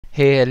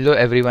Hey, hello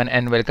everyone,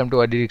 and welcome to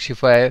our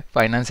Dirixify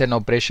Finance and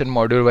Operation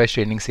Module Wise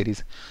Training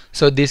Series.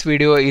 So this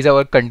video is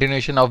our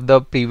continuation of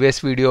the previous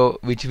video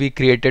which we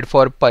created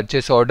for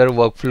purchase order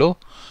workflow.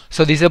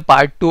 So this is a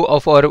part 2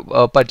 of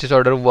our purchase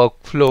order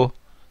workflow.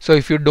 So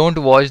if you don't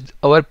watch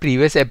our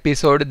previous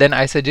episode, then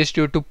I suggest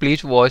you to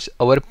please watch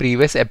our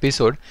previous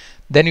episode.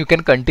 Then you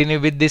can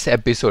continue with this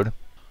episode.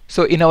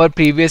 So in our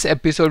previous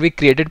episode, we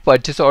created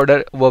purchase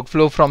order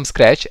workflow from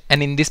scratch,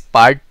 and in this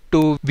part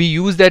 2 we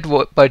use that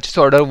purchase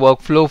order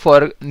workflow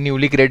for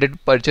newly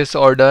created purchase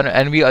order,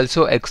 and we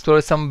also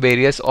explore some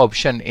various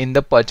option in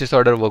the purchase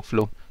order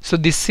workflow. So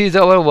this is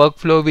our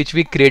workflow which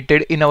we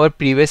created in our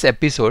previous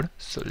episode.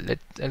 So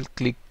I'll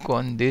click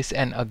on this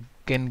and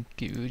again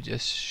give you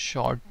just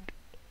short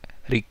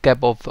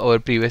recap of our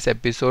previous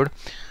episode.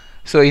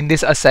 So in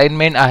this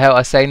assignment, I have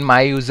assigned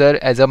my user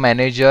as a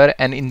manager,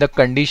 and in the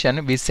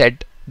condition we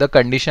set the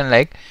condition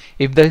like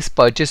if this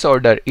purchase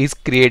order is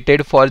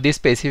created for this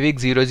specific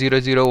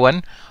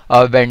 0001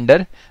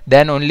 vendor,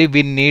 then only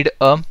we need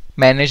a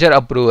manager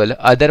approval.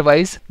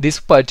 Otherwise this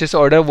purchase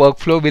order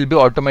workflow will be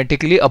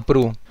automatically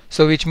approved.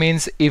 So which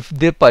means if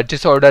the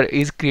purchase order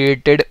is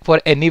created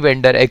for any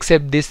vendor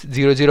except this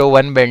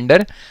 001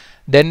 vendor,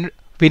 then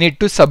we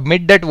need to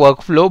submit that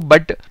workflow,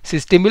 but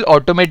system will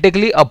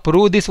automatically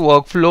approve this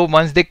workflow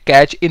once they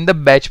catch in the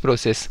batch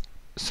process.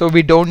 So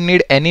we don't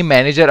need any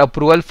manager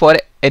approval for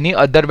any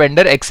other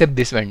vendor except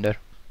this vendor.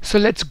 So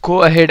let's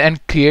go ahead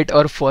and create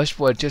our first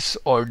purchase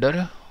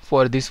order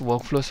for this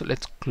workflow. So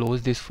let's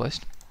close this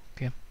first.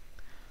 Okay.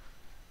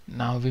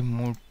 Now we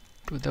move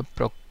to the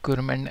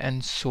procurement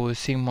and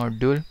sourcing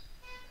module.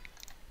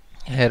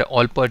 Here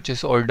all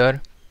purchase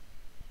order.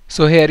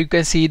 So here you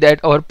can see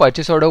that our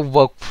purchase order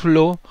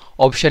workflow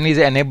option is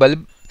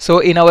enabled. So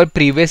in our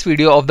previous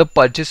video of the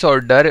purchase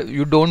order,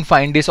 you don't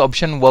find this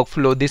option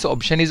workflow. This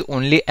option is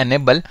only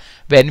enabled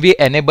when we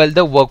enable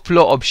the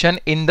workflow option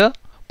in the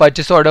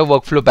purchase order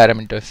workflow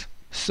parameters.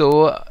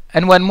 So,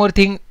 and one more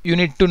thing you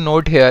need to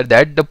note here,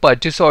 that the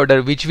purchase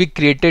order which we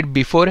created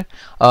before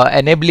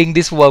enabling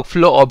this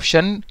workflow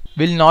option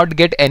will not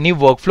get any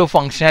workflow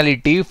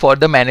functionality for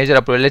the manager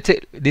approval. Let's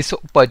say this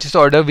purchase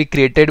order we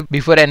created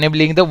before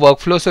enabling the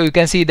workflow. So you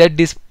can see that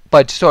this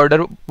purchase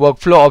order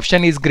workflow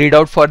option is grayed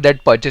out for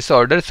that purchase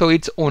order. So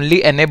it's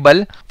only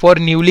enable for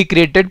newly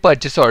created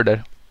purchase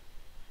order.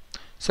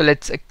 So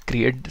let's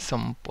create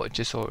some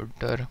purchase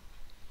order.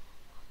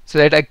 So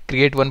that I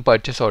create one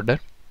purchase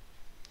order.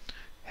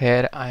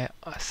 Here I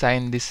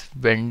assign this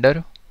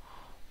vendor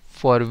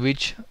for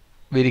which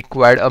we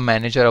required a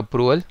manager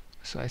approval.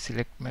 So I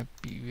select my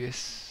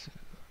previous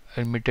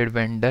limited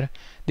vendor.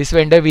 This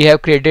vendor we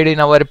have created in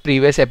our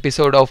previous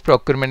episode of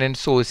procurement and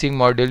sourcing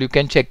module. You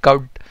can check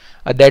out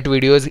that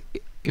videos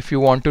if you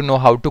want to know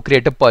how to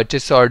create a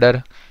purchase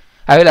order.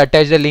 I will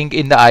attach the link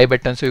in the I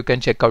button so you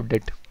can check out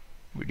that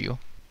video.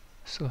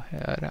 So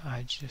here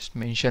I just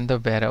mentioned the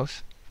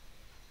warehouse.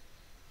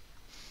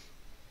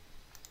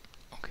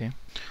 Okay,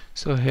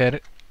 so here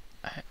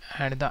I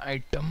add the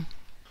item.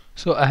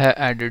 So I have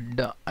added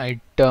the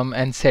item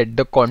and set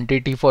the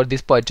quantity for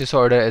this purchase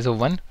order as a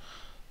 1.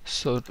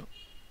 So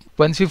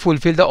once we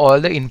fulfill all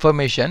the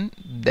information,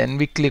 then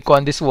we click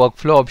on this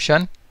workflow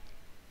option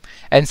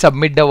and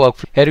submit the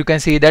workflow. Here you can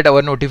see that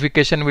our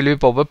notification will be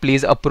pop up.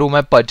 Please approve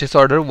my purchase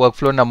order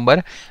workflow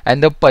number,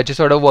 and the purchase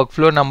order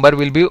workflow number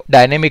will be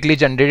dynamically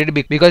generated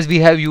because we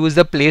have used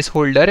the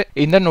placeholder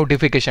in the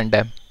notification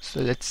tab. So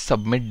let's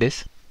submit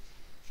this.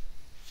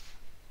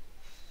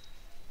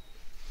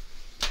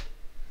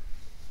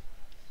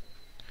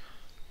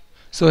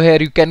 So here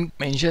you can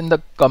mention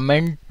the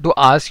comment to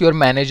ask your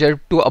manager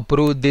to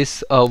approve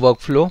this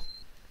workflow.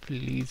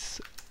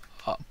 Please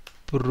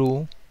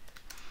approve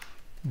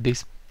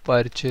this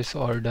purchase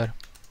order.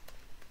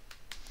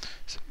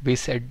 So we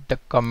set the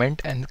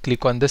comment and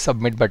click on the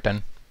submit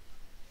button.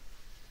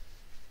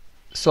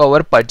 So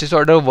our purchase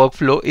order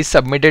workflow is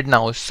submitted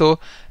now. So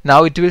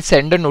now it will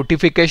send a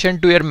notification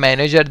to your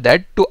manager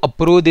that to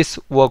approve this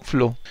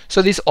workflow.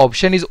 So this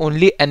option is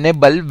only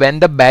enabled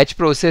when the batch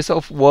process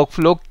of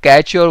workflow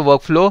catch your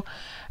workflow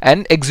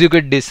and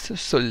execute this.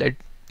 So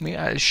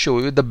I'll show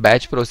you the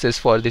batch process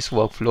for this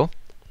workflow.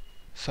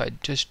 So I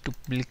just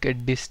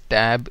duplicate this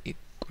tab,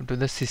 go to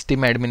the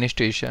system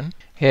administration.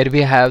 Here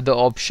we have the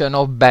option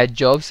of batch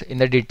jobs in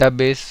the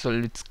database. So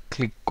let's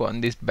click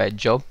on this batch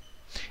job.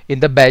 In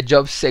the batch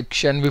jobs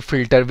section, we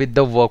filter with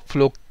the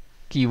workflow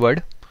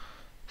keyword.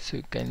 So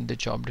you can in the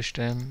job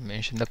description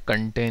mention the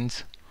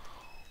contains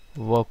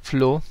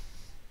workflow.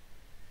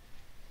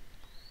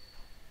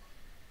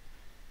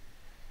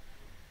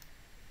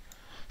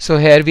 So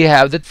here we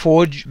have the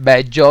 4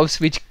 batch jobs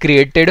which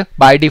created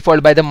by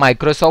default by the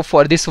Microsoft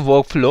for this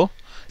workflow.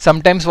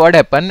 Sometimes what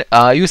happen,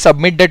 you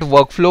submit that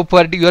workflow,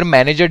 but your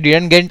manager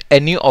didn't get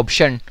any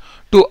option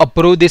to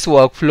approve this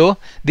workflow.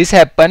 This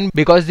happen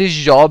because these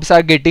jobs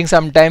are getting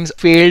sometimes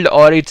failed,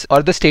 or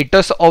the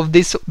status of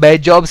this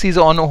batch jobs is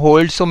on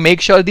hold. So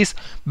make sure this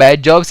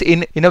batch jobs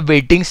in a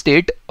waiting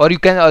state, or you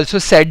can also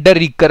set the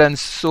recurrence.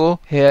 So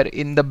here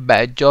in the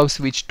batch jobs,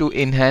 switch to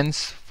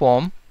enhance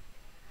form.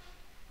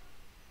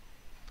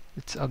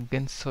 Let's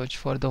again search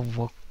for the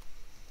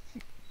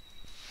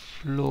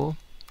workflow.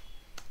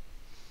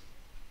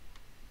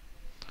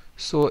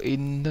 So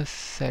in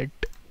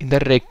the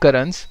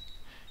recurrence,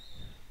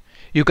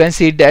 you can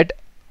see that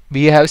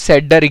we have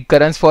set the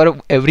recurrence for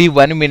every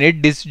 1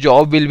 minute. This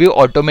job will be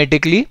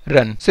automatically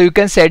run. So you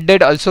can set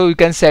that also. You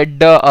can set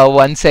the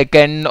 1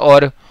 second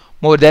or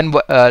more than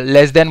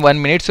less than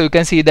 1 minute. So you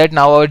can see that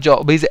now our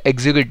job is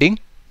executing.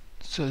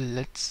 So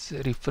let's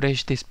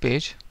refresh this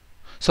page.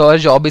 So our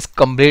job is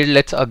complete.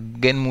 Let's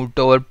again move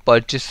to our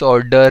purchase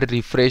order,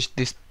 refresh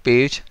this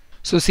page.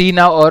 So see,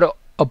 now our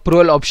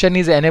approval option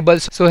is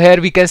enabled. So here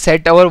we can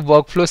set our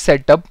workflow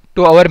setup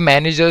to our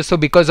manager. So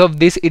because of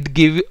this, it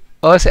gives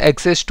us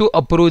access to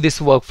approve this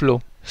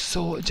workflow.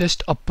 So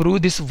just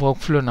approve this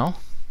workflow now.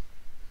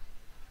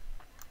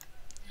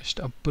 Just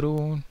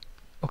approve.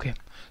 Okay.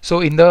 So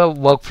in the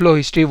workflow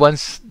history,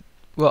 once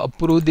we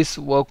approve this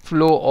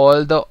workflow,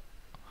 all the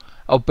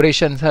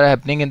operations are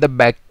happening in the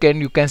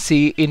backend. You can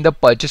see in the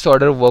purchase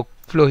order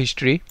workflow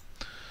history.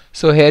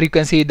 So here you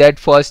can see that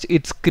first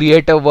it's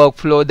create a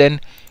workflow,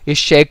 then it's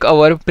check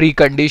our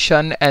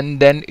precondition, and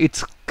then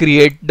it's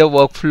create the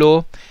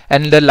workflow,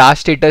 and the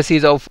last status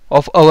is of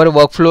our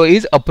workflow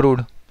is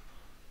approved.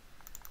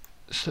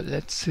 So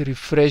let's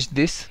refresh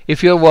this.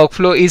 If your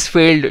workflow is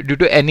failed due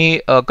to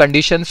any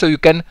condition, so you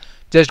can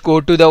just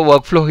go to the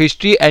workflow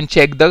history and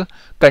check the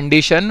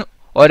condition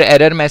or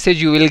error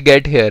message you will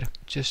get here.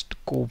 Just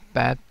go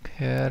back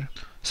here.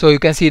 So you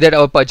can see that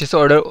our purchase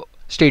order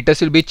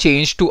status will be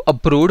changed to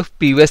approved.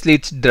 Previously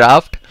it's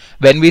draft.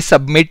 When we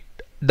submit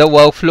the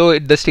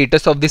workflow, the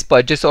status of this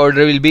purchase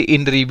order will be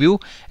in review,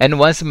 and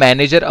once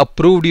manager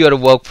approved your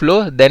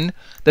workflow, then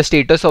the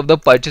status of the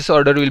purchase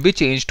order will be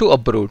changed to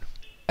approved.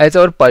 As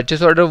our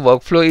purchase order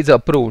workflow is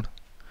approved,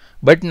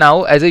 but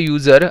now as a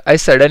user I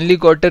suddenly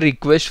got a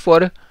request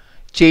for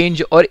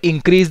change or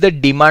increase the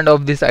demand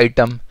of this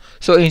item.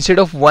 So instead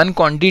of 1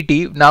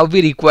 quantity, now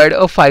we required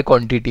a 5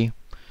 quantity.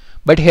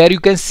 But here you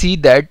can see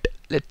that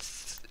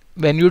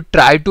when you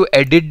try to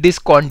edit this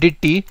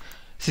quantity,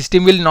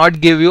 system will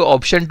not give you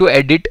option to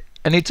edit,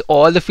 and it's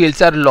all the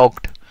fields are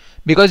locked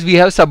because we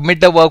have submit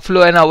the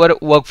workflow and our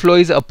workflow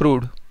is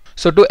approved.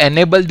 So to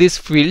enable this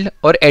field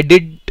or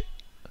edit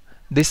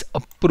this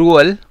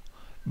approval,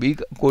 we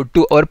go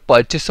to our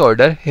purchase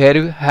order.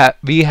 Here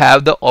we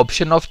have the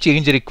option of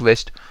change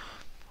request.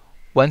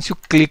 Once you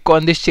click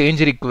on this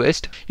change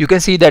request, you can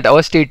see that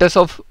our status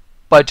of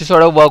purchase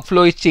order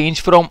workflow is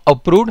changed from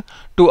approved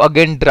to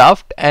again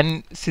draft,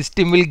 and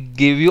system will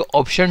give you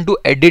option to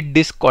edit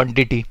this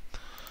quantity.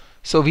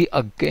 So we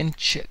again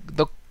check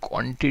the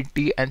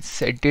quantity and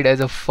set it as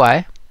a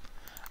 5.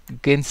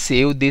 Again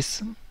save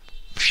this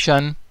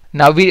option.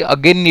 Now we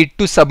again need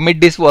to submit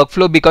this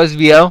workflow because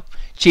we have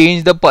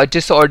changed the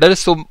purchase order.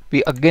 So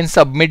we again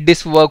submit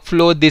this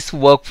workflow. This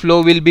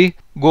workflow will be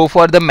go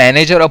for the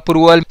manager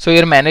approval. So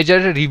your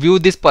manager review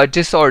this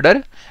purchase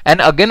order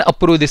and again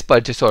approve this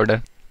purchase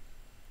order.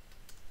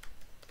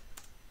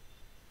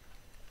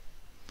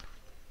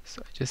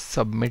 So I just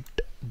submit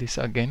this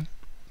again.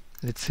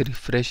 Let's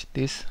refresh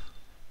this.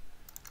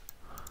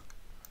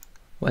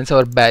 Once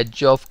our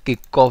badge of kick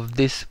off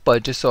this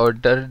purchase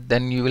order,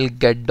 then you will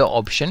get the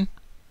option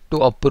to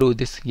approve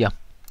this. Yeah.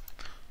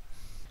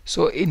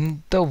 So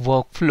in the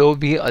workflow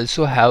we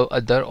also have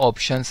other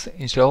options.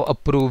 Instead of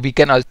approve, we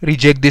can also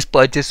reject this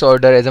purchase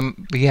order, as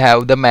we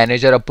have the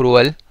manager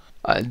approval.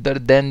 Other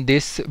than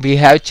this, we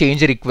have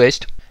change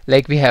request.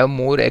 Like we have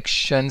more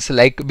actions,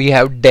 like we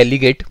have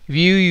delegate.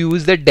 We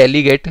use the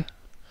delegate.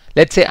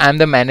 Let's say I'm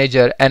the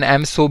manager and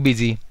I'm so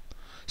busy,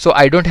 so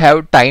I don't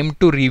have time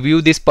to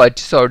review this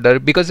purchase order,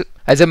 because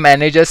as a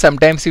manager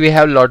sometimes we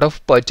have a lot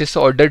of purchase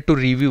order to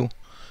review.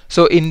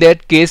 So in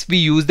that case we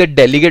use the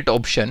delegate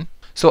option.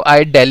 So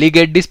I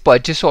delegate this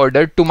purchase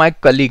order to my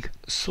colleague.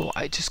 So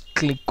I just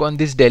click on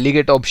this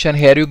delegate option.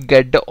 Here you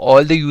get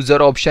all the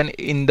user option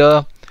in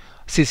the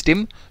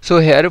system. So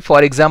here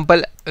for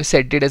example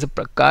set it as a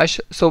Prakash.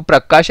 So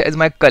Prakash as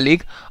my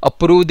colleague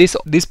approve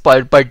this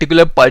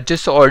particular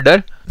purchase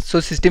order. So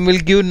system will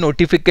give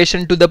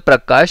notification to the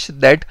Prakash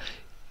that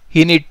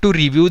he need to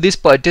review this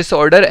purchase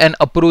order and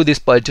approve this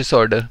purchase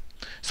order.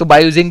 So by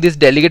using this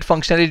delegate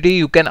functionality,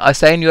 you can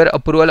assign your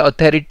approval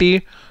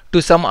authority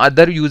to some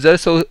other user.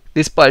 So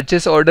this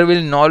purchase order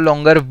will no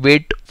longer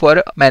wait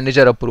for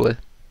manager approval.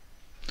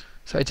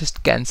 So I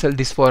just cancel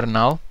this for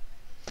now.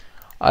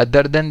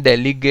 Other than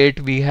delegate,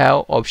 we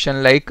have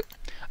option like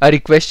a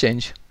request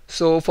change.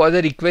 So for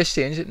the request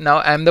change, now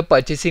I am the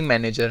purchasing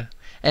manager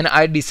and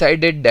I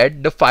decided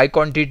that the 5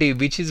 quantity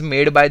which is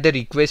made by the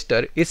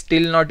requester is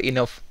still not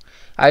enough.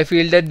 I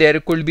feel that there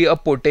could be a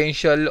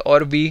potential,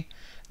 or we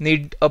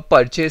need a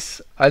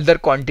purchase other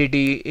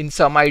quantity in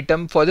some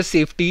item for the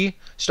safety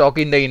stock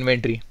in the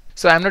inventory.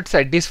 So I am not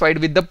satisfied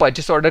with the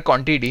purchase order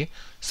quantity,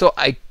 so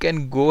I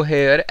can go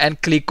here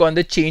and click on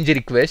the change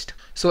request.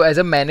 So as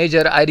a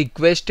manager, I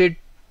requested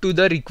to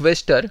the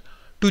requester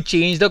to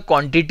change the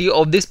quantity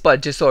of this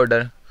purchase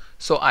order.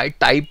 So I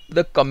type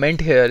the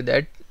comment here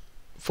that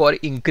for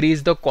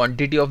increase the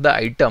quantity of the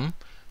item,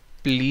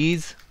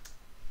 please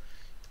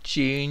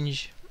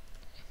change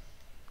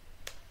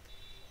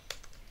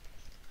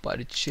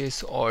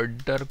purchase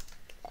order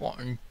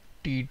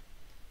quantity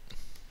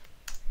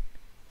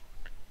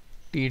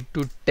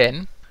to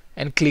 10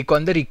 and click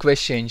on the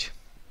request change.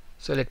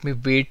 So let me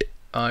wait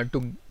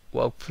to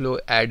workflow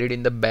added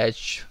in the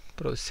batch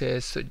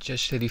process. So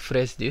just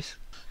refresh this.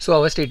 So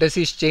our status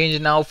is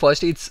changed now.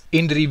 First it's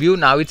in review,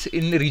 now it's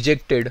in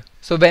rejected.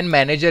 So when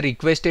manager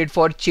requested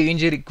for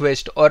change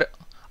request or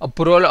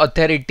approval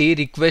authority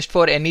request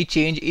for any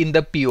change in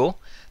the PO,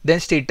 then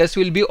status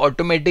will be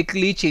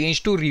automatically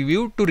changed to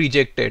review to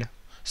rejected.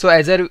 So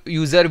as a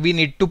user we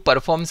need to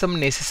perform some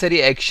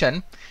necessary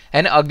action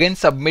and again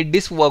submit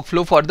this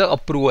workflow for the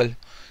approval.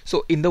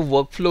 So in the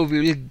workflow we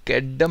will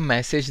get the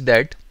message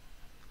that,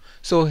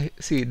 so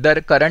see,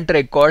 the current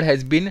record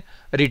has been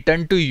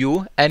returned to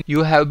you and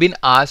you have been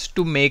asked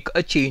to make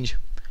a change.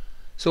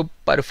 So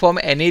perform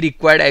any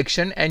required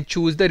action and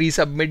choose the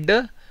resubmit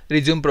the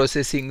resume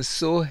processing.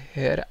 So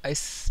here I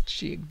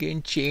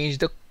again change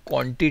the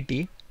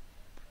quantity.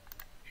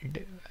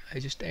 I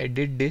just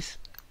edit this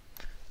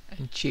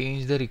and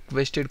change the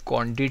requested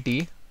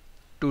quantity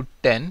to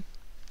 10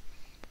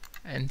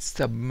 and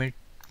submit,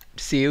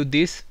 save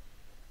this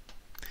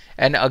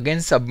and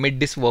again submit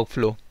this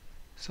workflow.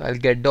 So I'll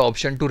get the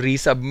option to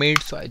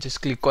resubmit, so I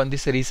just click on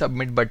this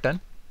resubmit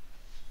button.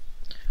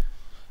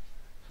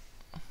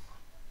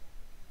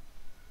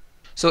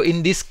 So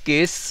in this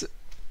case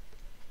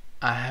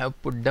I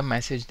have put the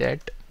message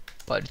that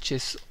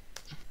purchase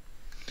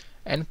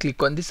and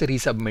click on this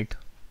resubmit.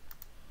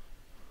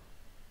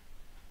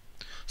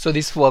 So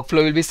this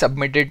workflow will be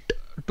submitted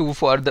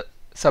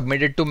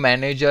to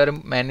manager.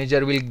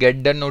 Manager will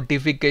get the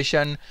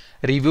notification,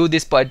 review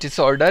this purchase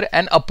order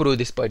and approve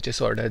this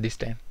purchase order this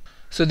time.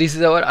 So this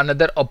is our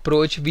another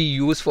approach we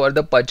use for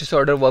the purchase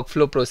order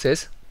workflow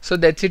process. So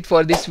that's it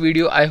for this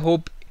video. I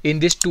hope in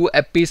this 2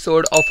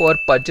 episode of our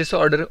purchase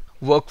order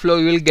workflow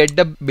you will get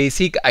the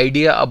basic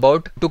idea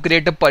about to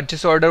create a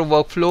purchase order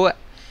workflow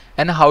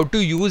and how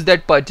to use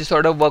that purchase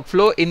order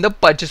workflow in the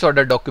purchase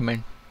order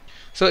document.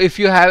 So if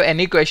you have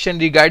any question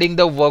regarding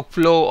the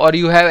workflow or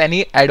you have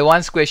any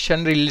advanced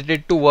question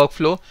related to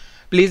workflow,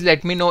 please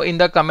let me know in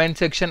the comment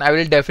section. I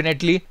will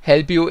definitely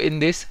help you in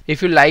this.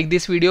 If you like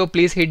this video,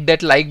 please hit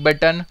that like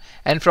button,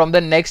 and from the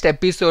next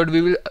episode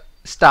we will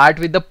start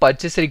with the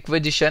purchase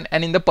requisition,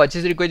 and in the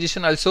purchase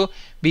requisition also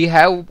we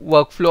have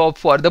workflow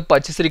for the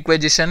purchase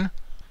requisition.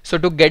 So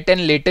to get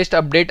an latest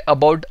update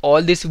about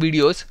all these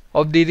videos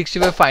of the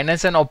Directify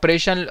Finance and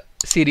Operation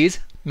series,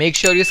 make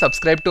sure you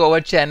subscribe to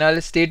our channel.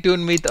 Stay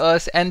tuned with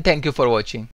us and thank you for watching.